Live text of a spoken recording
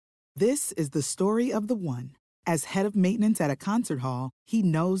This is the story of the one. As head of maintenance at a concert hall, he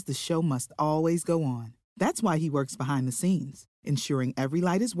knows the show must always go on. That's why he works behind the scenes, ensuring every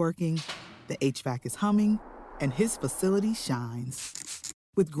light is working, the HVAC is humming, and his facility shines.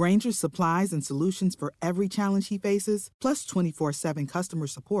 With Granger's supplies and solutions for every challenge he faces, plus 24/7 customer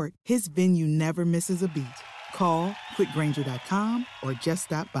support, his venue never misses a beat. Call quickgranger.com or just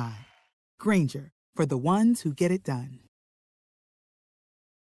stop by. Granger, for the ones who get it done.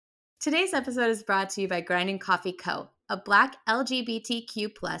 Today's episode is brought to you by Grinding Coffee Co., a Black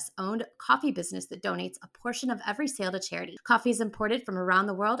LGBTQ+ owned coffee business that donates a portion of every sale to charity. Coffee is imported from around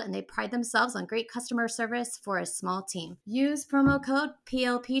the world, and they pride themselves on great customer service for a small team. Use promo code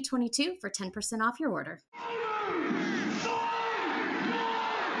PLP22 for 10% off your order.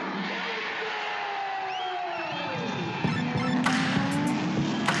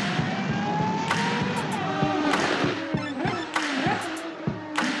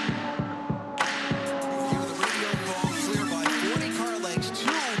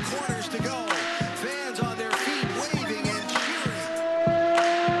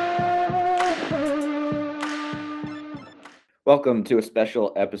 Welcome to a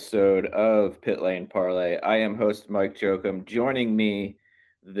special episode of Pit Lane Parlay. I am host Mike Jokum. Joining me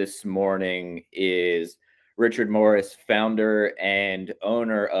this morning is Richard Morris, founder and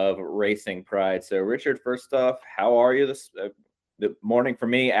owner of Racing Pride. So, Richard, first off, how are you this the morning for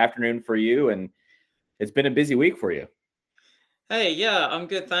me, afternoon for you, and it's been a busy week for you. Hey, yeah, I'm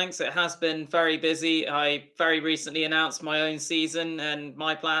good, thanks. It has been very busy. I very recently announced my own season and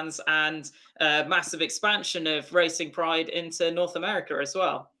my plans and massive expansion of Racing Pride into North America as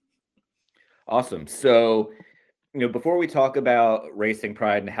well. Awesome. So, before we talk about Racing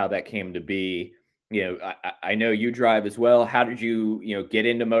Pride and how that came to be, I know you drive as well. How did you, get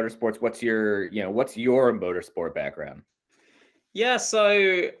into motorsports? What's your motorsport background? Yeah,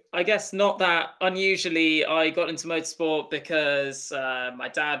 so I guess not that unusually, I got into motorsport because my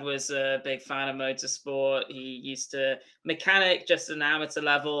dad was a big fan of motorsport. He used to mechanic just at an amateur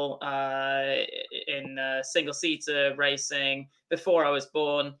level in single-seater racing before I was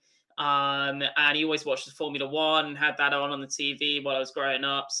born. And he always watched the Formula One, had that on the TV while I was growing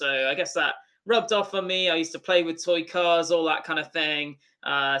up. So I guess that rubbed off on me. I used to play with toy cars, all that kind of thing.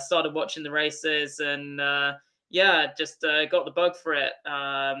 Started watching the races and just got the bug for it,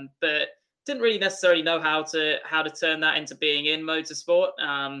 but didn't really necessarily know how to turn that into being in motorsport.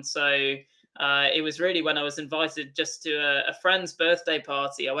 So it was really when I was invited just to a friend's birthday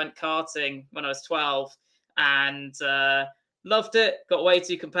party. I went karting when I was 12 and loved it. Got way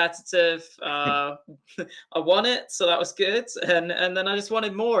too competitive. I won it, so that was good. And then I just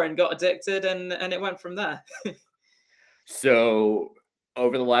wanted more and got addicted, and it went from there. So,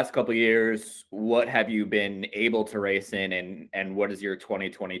 over the last couple of years, what have you been able to race in, and what does your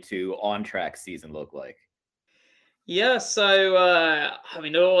 2022 on-track season look like? Yeah, so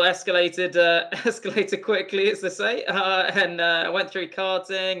it all escalated quickly, as they say, and I went through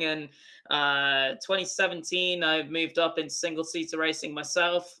karting. And 2017, I moved up into single-seater racing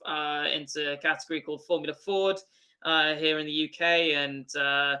myself into a category called Formula Ford here in the UK, and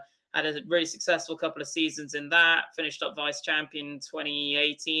had a really successful couple of seasons in that. Finished up vice champion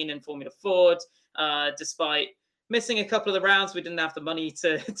 2018 in Formula Ford, despite missing a couple of the rounds. We didn't have the money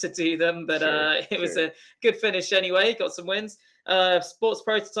to do them, but it was a good finish anyway. Got some wins. Sports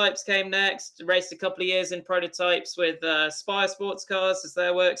prototypes came next. Raced a couple of years in prototypes with Spire Sports Cars as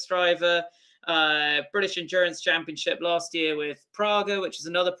their works driver. British Endurance Championship last year with Praga, which is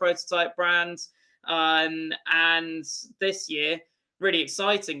another prototype brand. And this year, really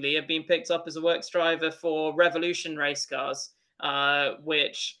excitingly, I've been picked up as a works driver for Revolution Race Cars,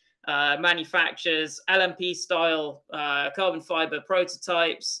 which manufactures LMP style carbon fiber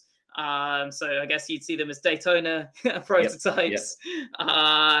prototypes. So I guess you'd see them as Daytona prototypes.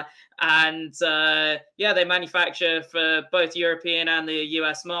 Yep. They manufacture for both European and the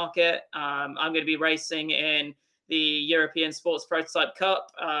US market. I'm going to be racing in the European Sports Prototype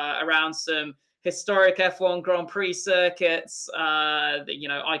Cup around some historic F1 Grand Prix circuits,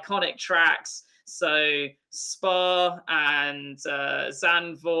 iconic tracks. So Spa and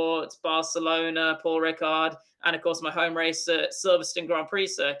Zandvoort, Barcelona, Paul Ricard, and of course my home race at Silverstone Grand Prix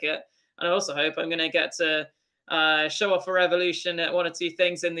circuit. And I also hope I'm going to get to show off a Revolution at one or two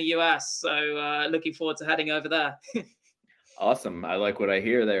things in the US. So looking forward to heading over there. Awesome. I like what I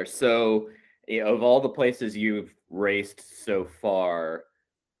hear there. So of all the places you've raced so far,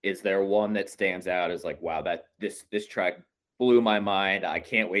 is there one that stands out as like, wow, that this track blew my mind. I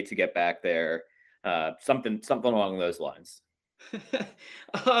can't wait to get back there. Something along those lines.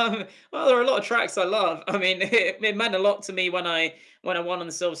 Well, there are a lot of tracks I love. I mean, it meant a lot to me when I won on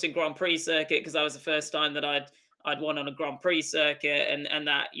the Silverstone Grand Prix circuit, because that was the first time that I'd won on a Grand Prix circuit, and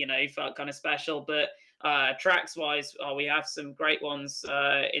that, felt kind of special. But tracks wise, we have some great ones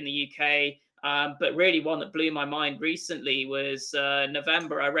in the UK. But really, one that blew my mind recently was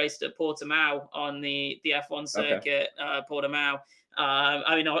November. I raced at Portimao on the F1 Okay. circuit, Portimao.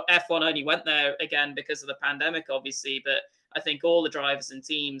 I mean, F1 only went there again because of the pandemic, obviously, but I think all the drivers and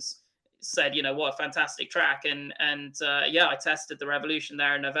teams said, what a fantastic track. And yeah, I tested the Revolution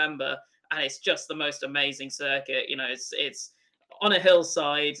there in November, and it's just the most amazing circuit. It's on a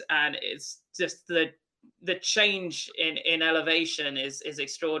hillside, and it's just the change in elevation is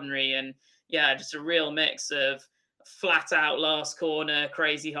extraordinary. And yeah, just a real mix of flat out last corner,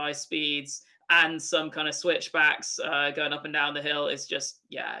 crazy high speeds, and some kind of switchbacks going up and down the hill. It's just,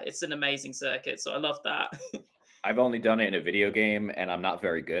 yeah, it's an amazing circuit. So I love that. I've only done it in a video game, and I'm not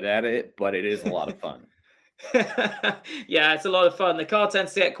very good at it, but it is a lot of fun. Yeah, it's a lot of fun. The car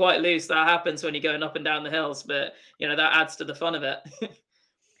tends to get quite loose. That happens when you're going up and down the hills, but that adds to the fun of it.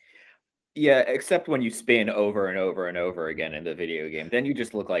 Yeah, except when you spin over and over and over again in the video game, then you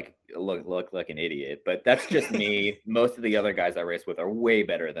just look like an idiot. But that's just me. Most of the other guys I race with are way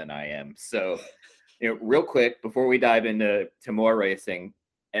better than I am. So, real quick before we dive into more racing,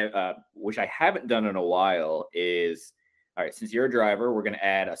 which I haven't done in a while, is all right. Since you're a driver, we're going to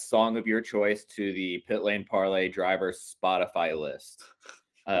add a song of your choice to the Pit Lane Parlay driver Spotify list.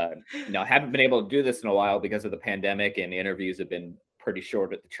 Now, I haven't been able to do this in a while because of the pandemic, and the interviews have been pretty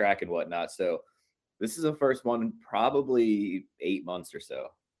short at the track and whatnot. So this is the first one in probably 8 months or so.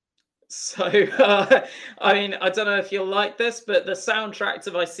 So, I mean, I don't know if you'll like this, but the soundtrack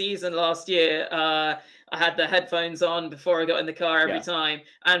to my season last year, I had the headphones on before I got in the car every time.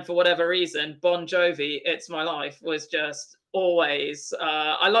 And for whatever reason, Bon Jovi, It's My Life, was just always,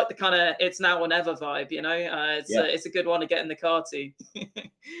 I like the kind of it's now or never vibe, it's a good one to get in the car to.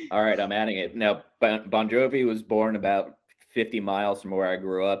 All right, I'm adding it. Now, Bon Jovi was born about 50 miles from where I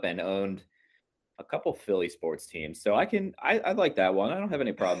grew up and owned a couple Philly sports teams. So I like that one. I don't have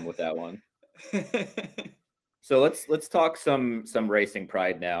any problem with that one. So let's talk some racing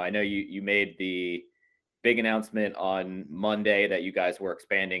pride now. I know you made the big announcement on Monday that you guys were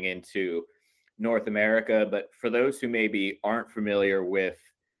expanding into North America, but for those who maybe aren't familiar with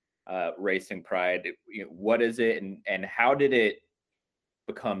Racing Pride, what is it, and how did it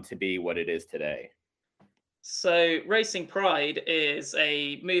become to be what it is today? So, Racing Pride is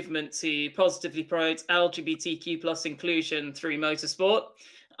a movement to positively promote LGBTQ plus inclusion through motorsport.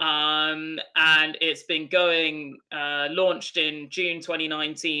 And it's been going, launched in June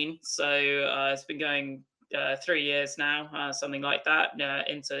 2019. So it's been going 3 years now, something like that,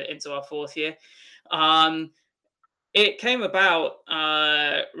 into our fourth year. It came about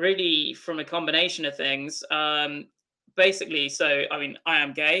really from a combination of things. Basically, so I mean, I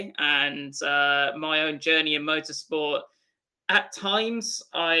am gay, and my own journey in motorsport, at times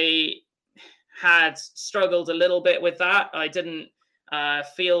I had struggled a little bit with that. I didn't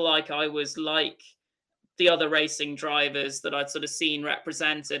feel like I was like the other racing drivers that I'd sort of seen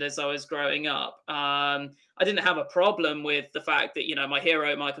represented as I was growing up. I didn't have a problem with the fact that, my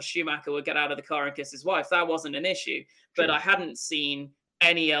hero, Michael Schumacher, would get out of the car and kiss his wife. That wasn't an issue. But I hadn't seen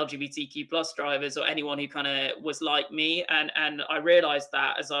any LGBTQ plus drivers or anyone who kind of was like me. And I realized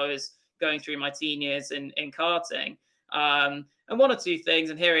that as I was going through my teen years in karting. And one or two things,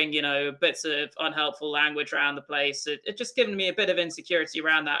 and hearing, bits of unhelpful language around the place, it just given me a bit of insecurity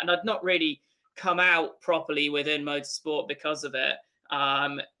around that. And I'd not really come out properly within motorsport because of it.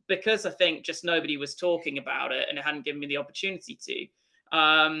 Because I think just nobody was talking about it, and it hadn't given me the opportunity to.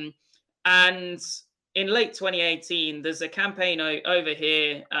 And in late 2018, there's a campaign over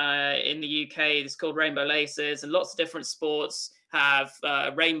here in the UK. It's called Rainbow Laces, and lots of different sports have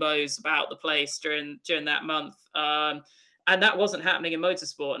rainbows about the place during that month. And that wasn't happening in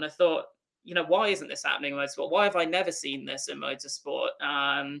motorsport. And I thought, why isn't this happening in motorsport? Why have I never seen this in motorsport?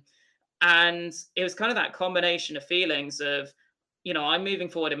 And it was kind of that combination of feelings of, I'm moving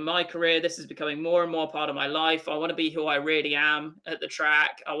forward in my career. This is becoming more and more part of my life. I want to be who I really am at the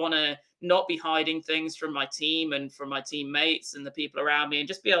track. I want to not be hiding things from my team and from my teammates and the people around me, and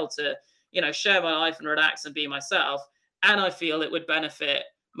just be able to, share my life and relax and be myself. And I feel it would benefit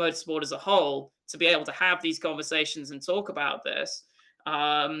motorsport as a whole to be able to have these conversations and talk about this.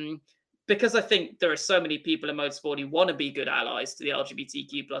 Because I think there are so many people in motorsport who want to be good allies to the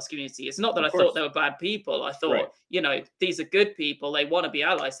LGBTQ plus community. It's not that I thought they were bad people. I thought, these are good people. They want to be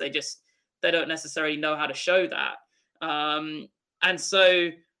allies. They don't necessarily know how to show that. And so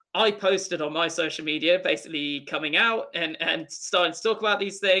I posted on my social media, basically coming out and starting to talk about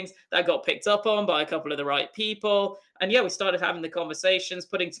these things. That got picked up on by a couple of the right people. And yeah, we started having the conversations,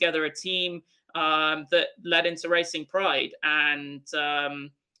 putting together a team that led into Racing Pride. And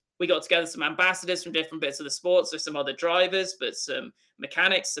we got together some ambassadors from different bits of the sport, so some other drivers, but some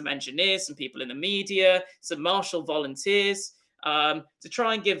mechanics, some engineers, some people in the media, some marshal volunteers, to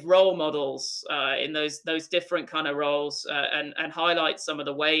try and give role models in those different kind of roles, and highlight some of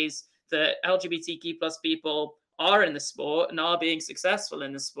the ways that LGBTQ plus people are in the sport and are being successful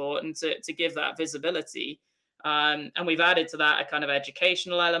in the sport, and to give that visibility. And we've added to that a kind of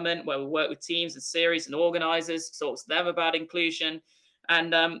educational element where we work with teams and series and organizers, talk to them about inclusion.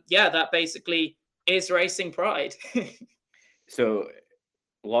 And that basically is Racing Pride. So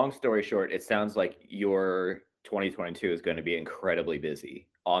long story short, it sounds like your 2022 is going to be incredibly busy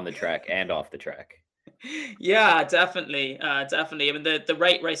on the track and off the track. Yeah, definitely. Definitely. I mean, the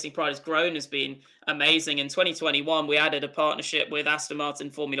rate Racing Pride has grown, has been amazing. In 2021, we added a partnership with Aston Martin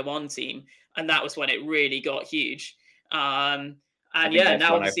Formula One team, and that was when it really got huge. And yeah,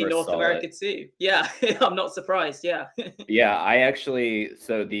 now obviously North America too. Yeah, I'm not surprised. Yeah. Yeah, I actually,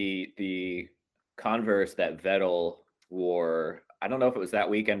 so the Converse that Vettel wore, I don't know if it was that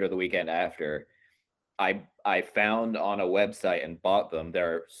weekend or the weekend after, I found on a website and bought them.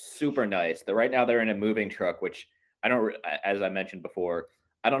 They're super nice. Right now they're in a moving truck, which I don't, as I mentioned before,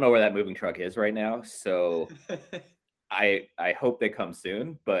 I don't know where that moving truck is right now. So I hope they come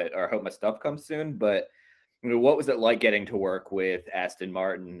soon, or I hope my stuff comes soon. But what was it like getting to work with Aston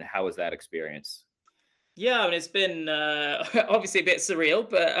Martin? How was that experience? Yeah, I mean, it's been obviously a bit surreal,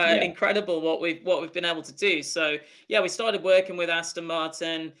 but incredible what we've been able to do. So yeah, we started working with Aston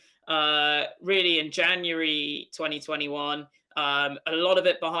Martin really in January 2021. A lot of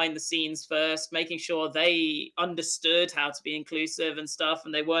it behind the scenes first, making sure they understood how to be inclusive and stuff,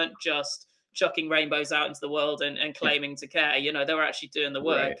 and they weren't just chucking rainbows out into the world and claiming to care. You know, they were actually doing the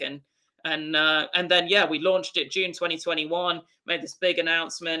work. Right. And then we launched it June 2021, made this big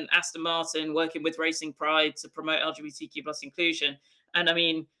announcement, Aston Martin working with Racing Pride to promote LGBTQ plus inclusion. And I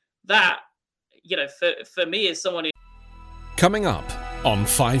mean, that, you know, for me as someone who... Coming up on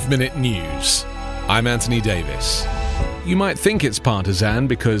 5 Minute News, I'm Anthony Davis. You might think it's partisan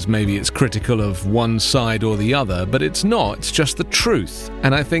because maybe it's critical of one side or the other, but it's not. It's just the truth.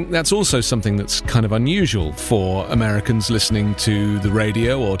 And I think that's also something that's kind of unusual for Americans listening to the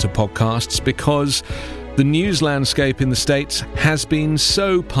radio or to podcasts, because the news landscape in the States has been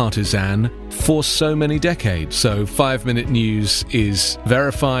so partisan for so many decades. So 5 Minute News is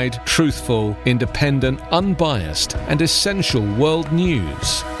verified, truthful, independent, unbiased, and essential world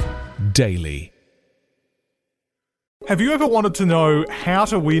news daily. Have you ever wanted to know how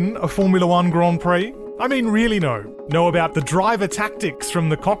to win a Formula One Grand Prix? I mean, really know. Know about the driver tactics from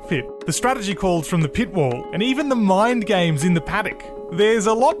the cockpit, the strategy calls from the pit wall, and even the mind games in the paddock. There's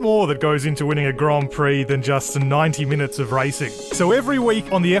a lot more that goes into winning a Grand Prix than just 90 minutes of racing. So every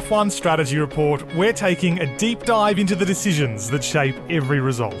week on the F1 Strategy Report, we're taking a deep dive into the decisions that shape every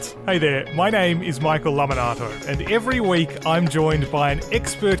result. Hey there, my name is Michael Laminato, and every week I'm joined by an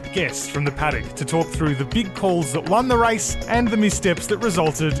expert guest from the paddock to talk through the big calls that won the race and the missteps that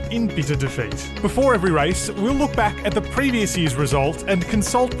resulted in bitter defeat. Before every race, we'll look back at the previous year's result and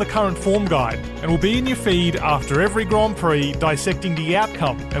consult the current form guide, and we'll be in your feed after every Grand Prix, dissecting the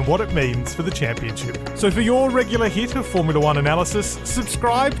outcome and what it means for the championship. So for your regular hit of Formula One analysis,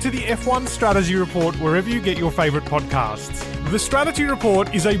 subscribe to the F1 Strategy Report wherever you get your favourite podcasts. The Strategy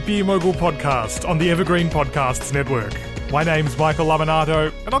Report is a Beer Mogul podcast on the Evergreen Podcasts Network. My name's Michael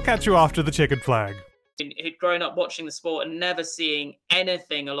Laminato, and I'll catch you after the checkered flag. Who'd grown up watching the sport and never seeing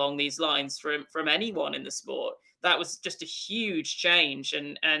anything along these lines from anyone in the sport. That was just a huge change,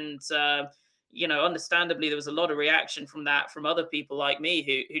 and you know, understandably, there was a lot of reaction from that from other people like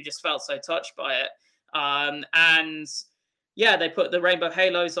me who just felt so touched by it. And yeah, they put the rainbow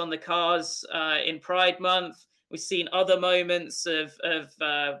halos on the cars in Pride Month. We've seen other moments of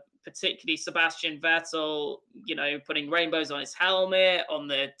particularly Sebastian Vettel, you know, putting rainbows on his helmet, on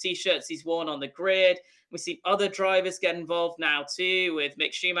the T-shirts he's worn on the grid. We've seen other drivers get involved now too, with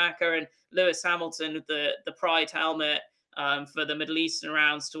Mick Schumacher and Lewis Hamilton with the Pride helmet for the Middle Eastern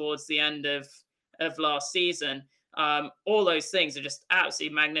rounds towards the end of last season. All those things are just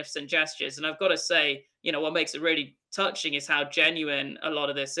absolutely magnificent gestures. And I've got to say, you know, what makes it really touching is how genuine a lot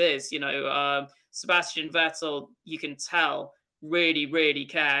of this is. You know, Sebastian Vettel, you can tell, really, really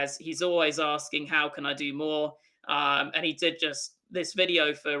cares. He's always asking, how can I do more? And he did just this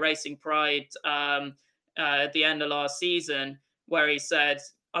video for Racing Pride at the end of last season, where he said,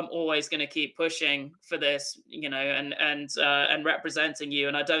 I'm always going to keep pushing for this, and representing you.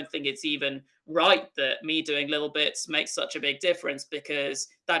 And I don't think it's even right that me doing little bits makes such a big difference, because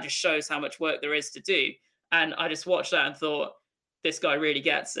that just shows how much work there is to do. And I just watched that and thought, this guy really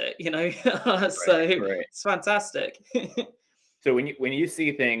gets it, It's fantastic. So when you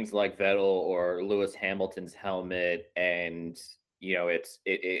see things like Vettel or Lewis Hamilton's helmet, and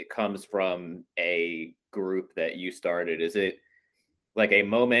it comes from a group that you started, is it like a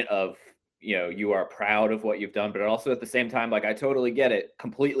moment of you are proud of what you've done, but also at the same time, like, I totally get it,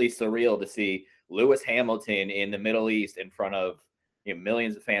 completely surreal to see Lewis Hamilton in the Middle East in front of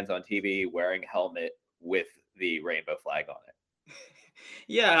millions of fans on TV wearing a helmet with the rainbow flag on it?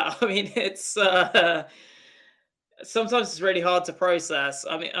 Yeah, I mean, it's sometimes it's really hard to process.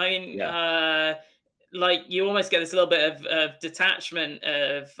 Like, you almost get this little bit of detachment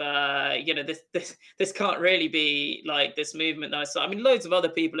of this can't really be like this movement that I saw. I mean, loads of other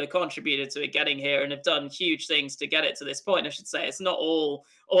people have contributed to it getting here and have done huge things to get it to this point. I should say it's not all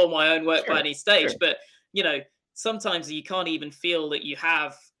my own work by any stage, but sometimes you can't even feel that you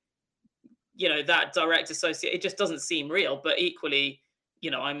have that direct associate. It just doesn't seem real. But equally,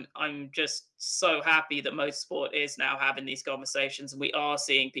 I'm just so happy that motorsport is now having these conversations, and we are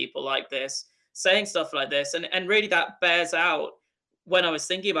seeing people like this saying stuff like this. And really that bears out when I was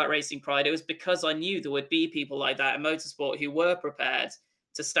thinking about Racing Pride. It was because I knew there would be people like that in motorsport who were prepared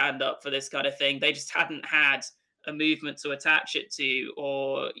to stand up for this kind of thing. They just hadn't had a movement to attach it to,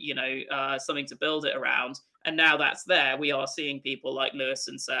 or, something to build it around. And now that's there. We are seeing people like Lewis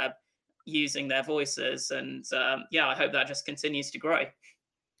and Seb using their voices. And I hope that just continues to grow.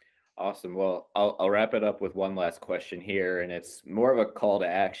 Awesome. Well, I'll wrap it up with one last question here, and it's more of a call to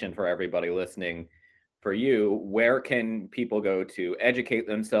action for everybody listening. For you, where can people go to educate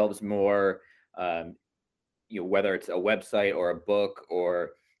themselves more? Whether it's a website or a book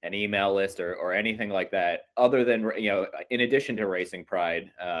or an email list or anything like that, other than in addition to Racing Pride,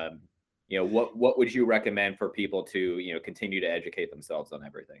 what would you recommend for people to continue to educate themselves on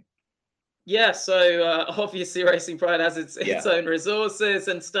everything? Yeah, so obviously Racing Pride has its own resources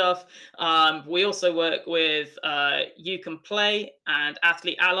and stuff. We also work with You Can Play and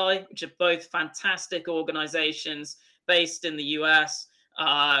Athlete Ally, which are both fantastic organizations based in the US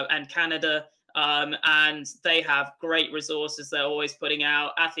and Canada. And they have great resources they're always putting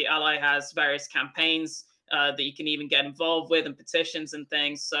out. Athlete Ally has various campaigns that you can even get involved with, and petitions and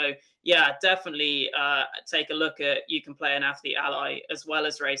things. So yeah, definitely take a look at You Can Play and Athlete Ally, as well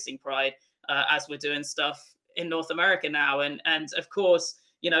as Racing Pride. As we're doing stuff in North America now. And of course,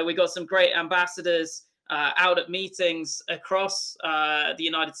 we got some great ambassadors out at meetings across the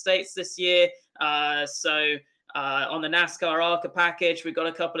United States this year. So on the NASCAR ARCA package, we've got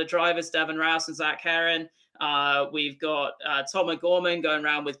a couple of drivers, Devin Rouse and Zach Herron. We've got Tom O'Gorman going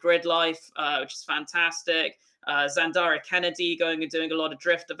around with Grid Life, which is fantastic. Zandara Kennedy going and doing a lot of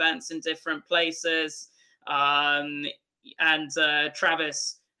drift events in different places. And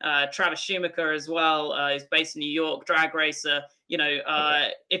Travis Schumacher as well, is based in New York, drag racer.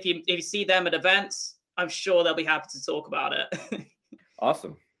 If you see them at events, I'm sure they'll be happy to talk about it.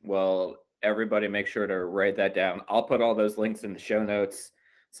 Awesome. Well, everybody make sure to write that down. I'll put all those links in the show notes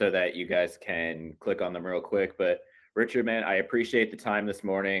so that you guys can click on them real quick. But Richard, man, I appreciate the time this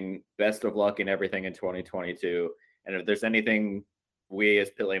morning. Best of luck in everything in 2022. And if there's anything we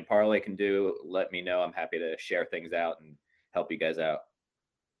as Pit Lane Parlay can do, let me know. I'm happy to share things out and help you guys out.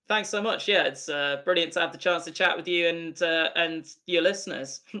 Thanks so much. Yeah, it's brilliant to have the chance to chat with you and your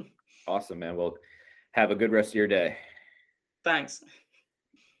listeners. Awesome, man. Well, have a good rest of your day. Thanks.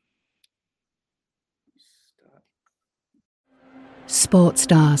 Sports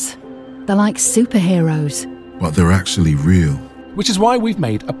stars. They're like superheroes. But they're actually real. Which is why we've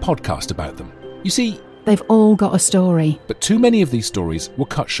made a podcast about them. You see, they've all got a story. But too many of these stories were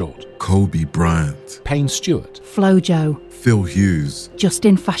cut short. Kobe Bryant. Payne Stewart. Flojo. Phil Hughes.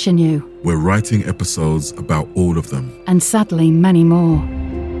 Justin Fashanu. We're writing episodes about all of them. And sadly, many more.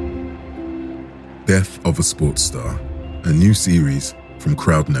 Death of a Sports Star. A new series from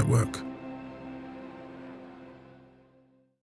Crowd Network.